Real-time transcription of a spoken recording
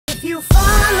If you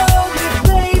follow me,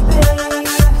 baby,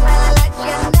 I'll let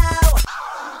you know.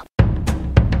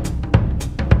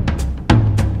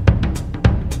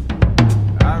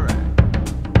 Alright.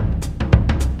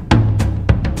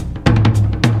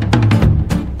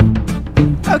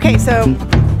 Okay, so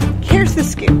here's the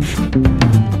scoop.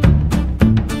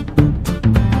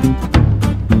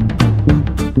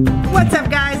 What's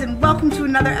up, guys, and welcome to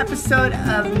another episode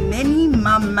of Mini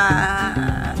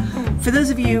Mama. For those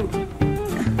of you,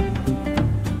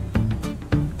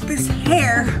 this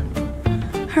hair,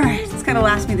 alright, it's gonna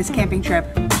last me this camping trip.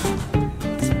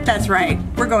 That's right,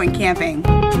 we're going camping.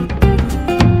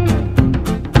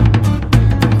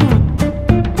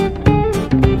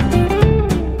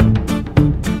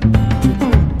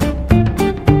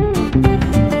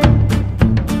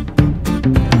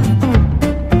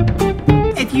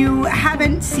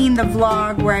 Seen the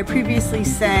vlog where I previously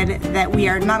said that we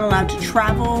are not allowed to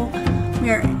travel. We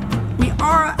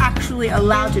are actually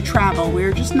allowed to travel.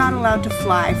 We're just not allowed to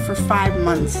fly for 5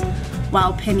 months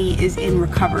while Penny is in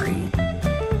recovery.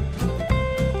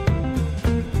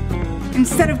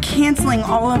 Instead of canceling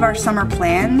all of our summer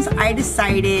plans, I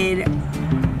decided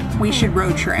we should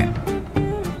road trip.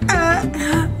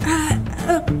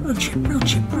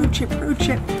 Road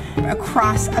trip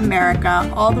across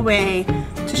America, all the way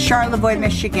to Charlevaux,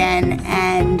 Michigan,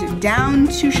 and down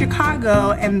to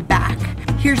Chicago and back.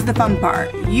 Here's the fun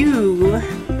part. You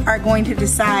are going to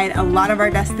decide a lot of our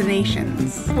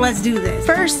destinations. Let's do this.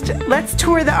 First, let's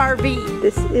tour the RV.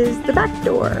 This is the back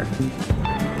door.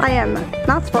 I am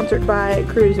not sponsored by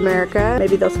Cruise America.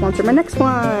 Maybe they'll sponsor my next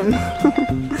one.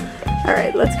 All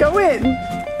right, let's go in.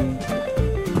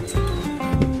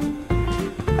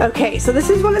 Okay, so this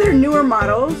is one of their newer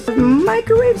models. The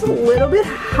microwave's a little bit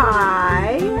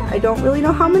high. I don't really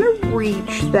know how I'm gonna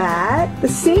reach that. The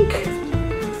sink,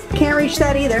 can't reach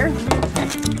that either.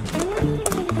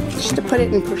 Just to put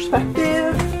it in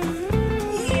perspective.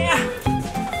 Yeah.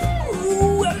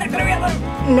 Ooh, I'm not gonna be able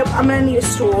to. Nope, I'm gonna need a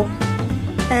stool.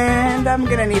 And I'm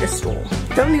gonna need a stool.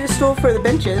 Don't need a stool for the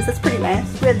benches, that's pretty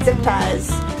nice. We had zip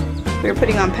ties. We were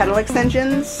putting on pedal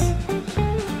extensions.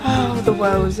 Oh, the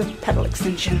woes of pedal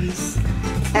extensions.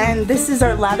 And this is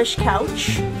our lavish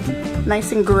couch.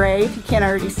 Nice and gray, if you can't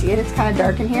already see it. It's kind of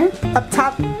dark in here. Up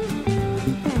top,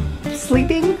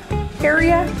 sleeping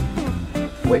area,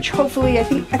 which hopefully, I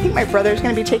think my brother's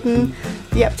gonna be taking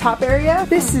the up top area.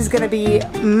 This is gonna be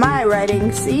my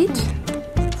riding seat.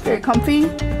 It's very comfy.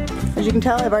 As you can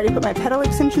tell, I've already put my pedal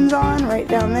extensions on right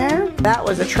down there. That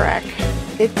was a trek.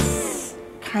 It's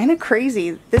kind of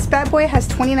crazy. This bad boy has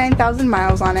 29,000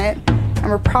 miles on it, and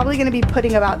we're probably going to be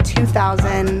putting about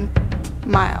 2,000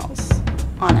 miles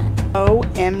on it.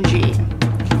 OMG.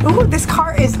 Ooh, this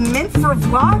car is meant for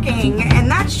vlogging,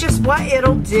 and that's just what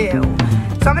it'll do.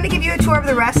 So I'm going to give you a tour of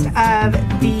the rest of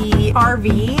the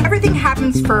RV. Everything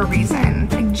happens for a reason.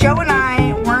 Like, Joe and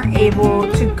I weren't able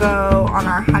to go on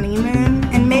our honeymoon,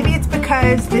 and maybe it's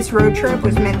because this road trip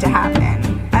was meant to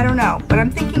happen. I don't know, but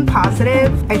I'm thinking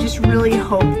positive. I just really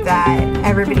hope that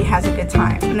everybody has a good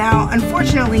time. Now,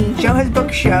 unfortunately, Joe has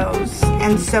booked shows,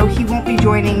 and so he won't be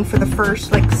joining for the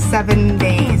first like 7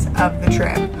 days of the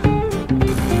trip.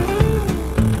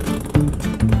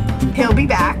 He'll be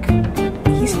back.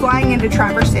 He's flying into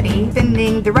Traverse City,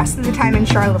 spending the rest of the time in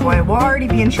Charlevoix. We'll already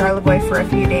be in Charlevoix for a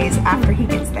few days after he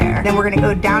gets there. Then we're gonna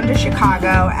go down to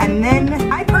Chicago, and then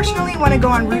I personally wanna go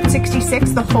on Route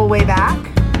 66 the whole way back.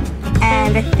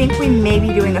 And I think we may be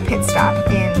doing a pit stop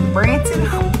in Branson,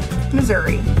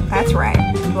 Missouri. That's right.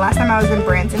 The last time I was in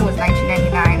Branson was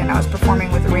 1999, and I was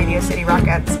performing with the Radio City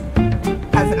Rockettes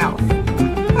as an elf.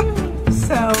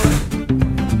 So,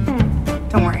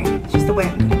 don't worry, it's just the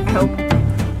wind, I hope.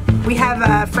 We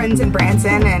have friends in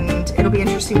Branson, and it'll be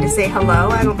interesting to say hello.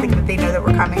 I don't think that they know that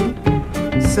we're coming,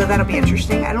 so that'll be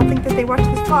interesting. I don't think that they watch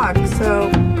this vlog, so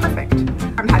perfect.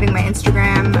 I'm having my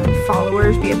Instagram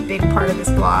followers be a big part of this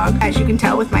vlog, as you can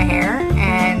tell with my hair.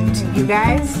 And you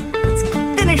guys, let's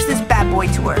finish this bad boy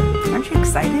tour. Aren't you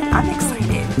excited? I'm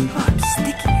excited. Oh, I'm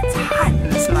sticky. It's hot in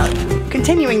this mug.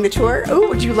 Continuing the tour. Oh,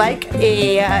 would you like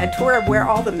a tour of where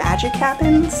all the magic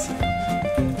happens?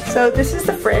 So this is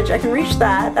the fridge. I can reach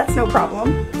that. That's no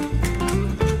problem.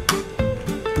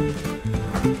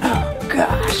 Oh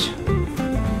gosh.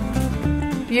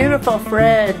 Beautiful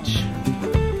fridge.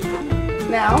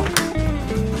 Now,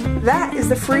 that is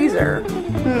the freezer.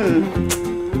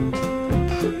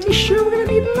 Pretty sure we're gonna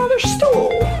need another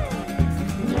stool.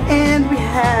 And we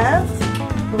have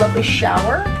a lovely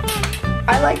shower.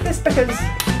 I like this because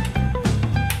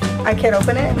I can't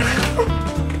open it.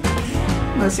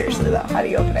 No, seriously though, how do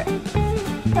you open it?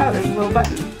 Oh, there's a little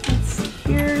button. It's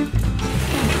here.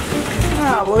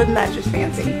 Oh, well, isn't that just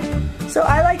fancy? So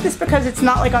I like this because it's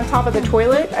not like on top of the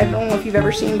toilet. I don't know if you've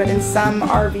ever seen, but in some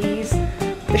RVs,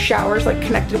 the shower's like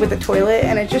connected with the toilet,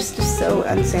 and it just is so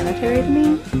unsanitary to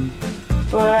me.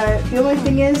 But the only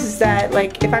thing is that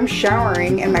like if I'm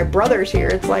showering and my brother's here,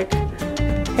 it's like,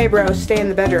 hey bro, stay in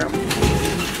the bedroom.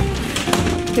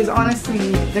 Because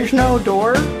honestly, there's no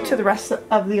door to the rest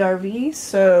of the RV,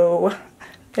 so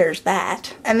there's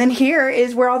that. And then here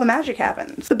is where all the magic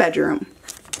happens, the bedroom.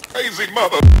 Crazy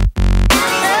mother.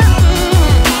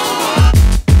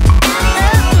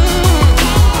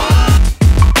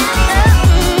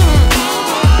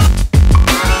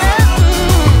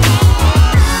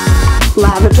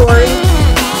 Lavatory.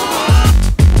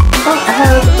 Oh, I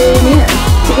have a mirror.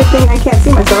 It's a good thing I can't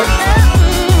see myself.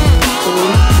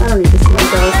 I don't need to see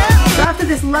myself. So after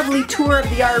this lovely tour of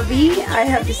the RV, I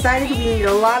have decided we need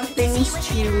a lot of things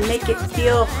to make it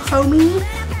feel homey.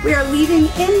 We are leaving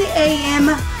in the AM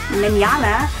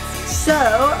mañana,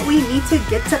 so we need to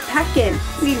get to packing.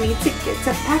 We need to get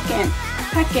to packing.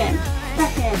 Packing.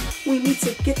 Packing. We need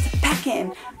to get to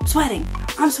packing. I'm sweating.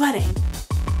 I'm sweating.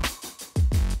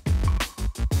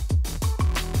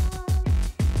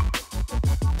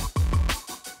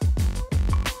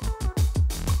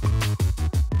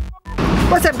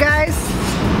 What's up, guys?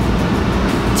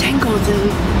 Tangled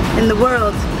in the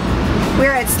world.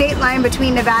 We're at state line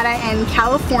between Nevada and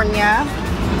California,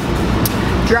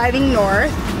 driving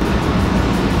north.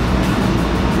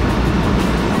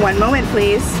 One moment,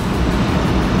 please.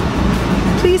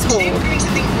 Please hold. Today we're doing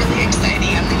something really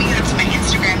exciting. I'm leaving it up to my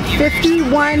Instagram viewers.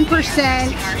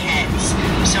 51%. Our heads.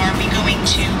 So are we going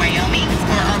to Wyoming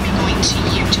or are we going to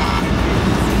Utah?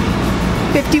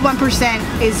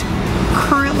 51% is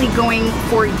currently going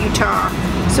for Utah.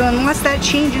 So unless that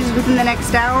changes within the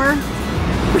next hour,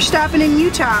 we're stopping in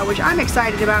Utah, which I'm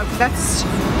excited about because that's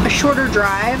a shorter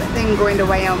drive than going to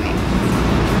Wyoming.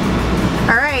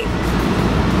 All right,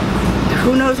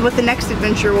 who knows what the next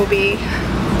adventure will be.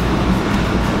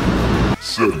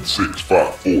 7, 6,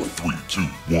 5, 4, 3, 2,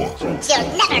 1.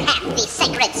 You'll never have the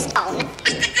sacred stone.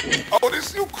 Oh,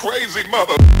 this you crazy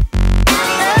mother.